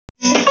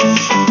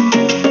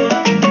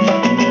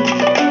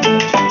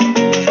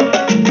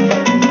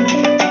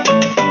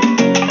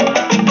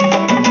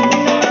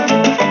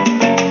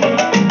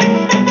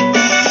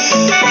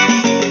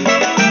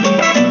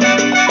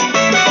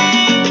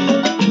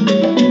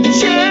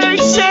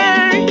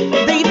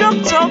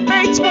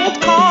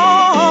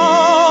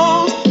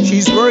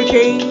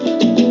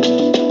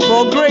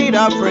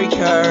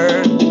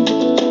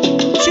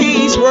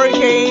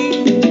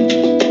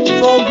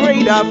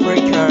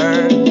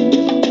Africa.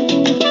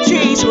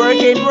 She's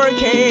working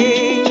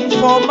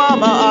for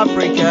Mama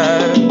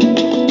Africa.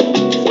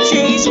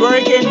 She's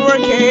working for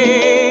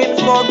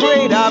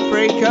great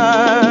Africa.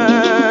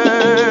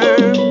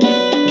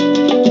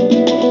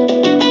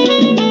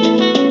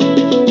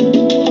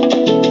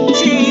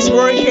 She's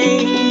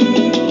working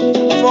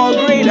for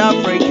great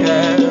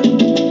Africa.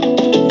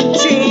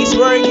 She's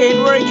working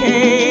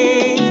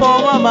for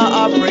Mama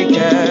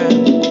Africa.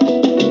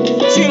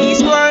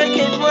 She's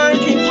working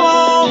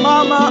for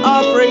Mama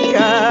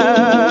Africa.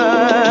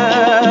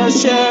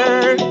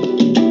 Share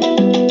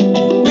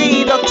the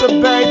Dr.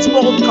 Betts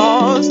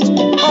podcast.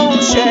 Oh,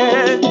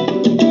 share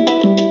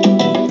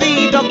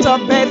the Dr.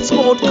 Betts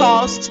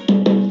podcast.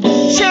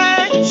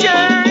 Share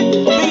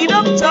the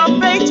Dr.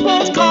 Betts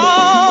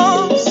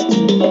podcast.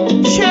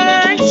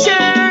 Share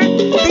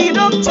the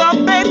Dr.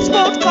 Betts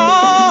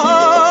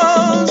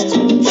podcast.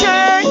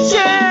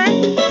 Share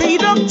the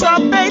Dr.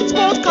 Betts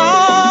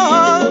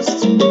podcast.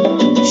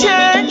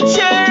 Share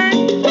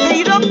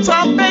the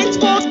Dr. Betts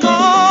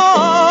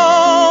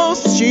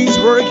podcast. She's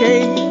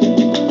working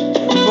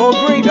for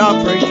great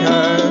Africa.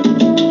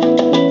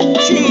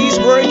 She's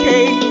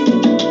working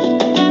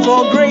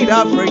for great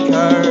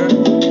Africa.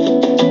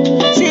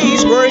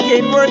 She's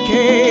working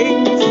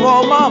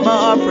for Mama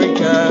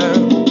Africa.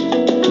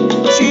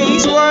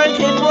 She's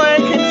working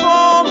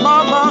for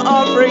Mama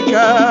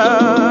Africa.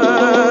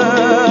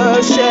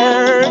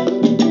 Share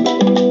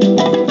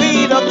the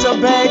Dr.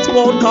 Betts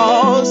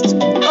podcast.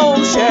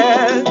 Oh,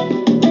 share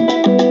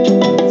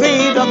the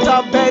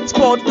Dr. Betts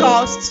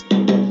podcast.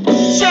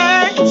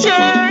 Share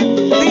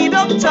the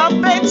Dr.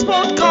 Betts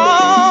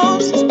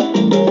podcast.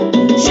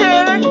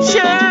 Share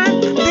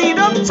the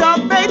Dr.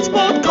 Betts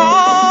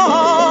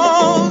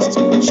podcast.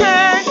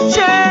 Share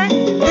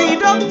the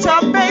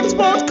Dr. Betts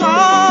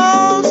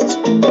podcast.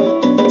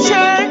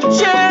 Share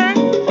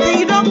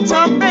the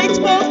Dr. Betts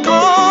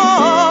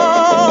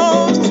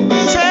podcast.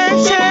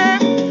 Share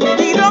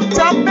the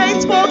Dr.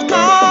 Betts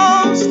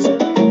podcast.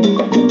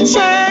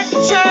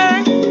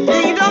 Share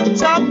the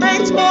Dr.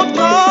 Betts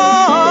podcast.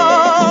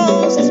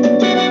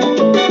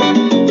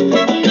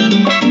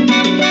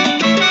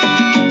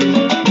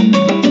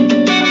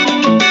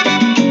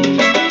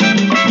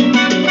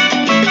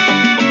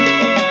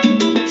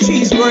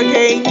 She's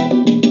working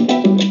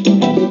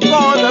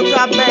for the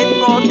Dr. Betts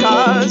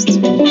podcast.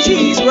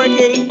 She's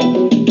working